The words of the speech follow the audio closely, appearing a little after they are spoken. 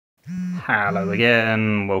Hello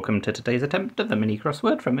again, welcome to today's attempt of the mini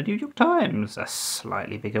crossword from the New York Times. A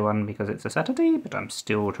slightly bigger one because it's a Saturday, but I'm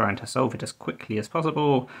still trying to solve it as quickly as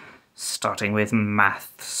possible. Starting with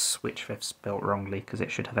maths, which they've spelt wrongly because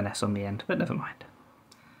it should have an S on the end, but never mind.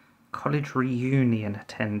 College reunion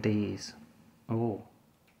attendees. Oh,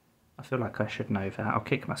 I feel like I should know that. I'll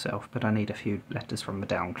kick myself, but I need a few letters from the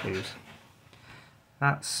down clues.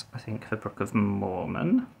 That's, I think, the Book of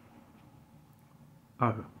Mormon.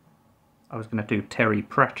 Oh. I was going to do Terry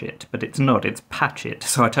Pratchett, but it's not, it's Patchett,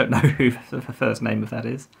 so I don't know who the first name of that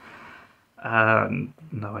is. No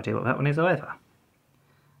idea what that one is either.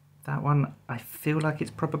 That one, I feel like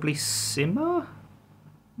it's probably Simmer?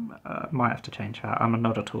 Might have to change that, I'm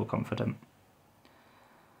not at all confident.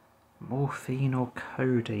 Morphine or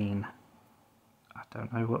codeine? I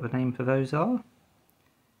don't know what the name for those are.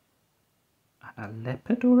 And a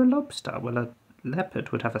leopard or a lobster? Well, a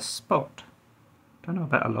leopard would have a spot. Don't know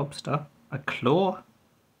about a lobster. A claw?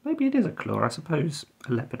 Maybe it is a claw. I suppose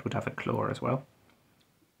a leopard would have a claw as well.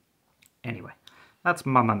 Anyway, that's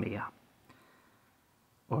Mamma Mia.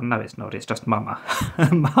 Or no, it's not. It's just Mama.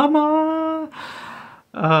 Mama!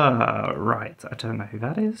 Right. I don't know who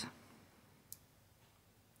that is.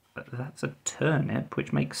 But that's a turnip,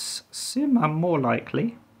 which makes simmer more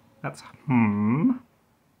likely. That's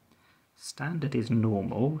Standard is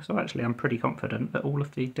normal. So actually, I'm pretty confident that all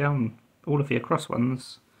of the across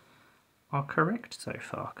ones are correct so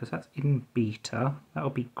far, because that's in beta. That'll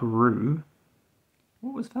be Gru.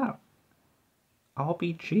 What was that?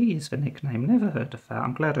 RBG is the nickname. Never heard of that.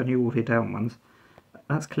 I'm glad I knew all the down ones.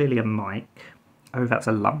 That's clearly a mic. Oh, that's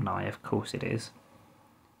alumni. Of course it is.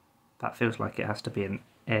 That feels like it has to be an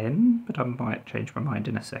N, but I might change my mind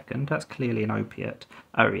in a second. That's clearly an opiate.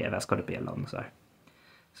 Oh yeah, that's got to be Alonzo.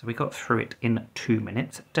 So we got through it in 2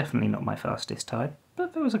 minutes. Definitely not my fastest time,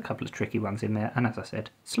 but there was a couple of tricky ones in there, and as I said,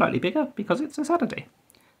 slightly bigger because it's a Saturday.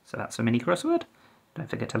 So that's a mini crossword. Don't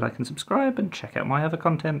forget to like and subscribe and check out my other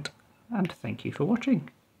content, and thank you for watching.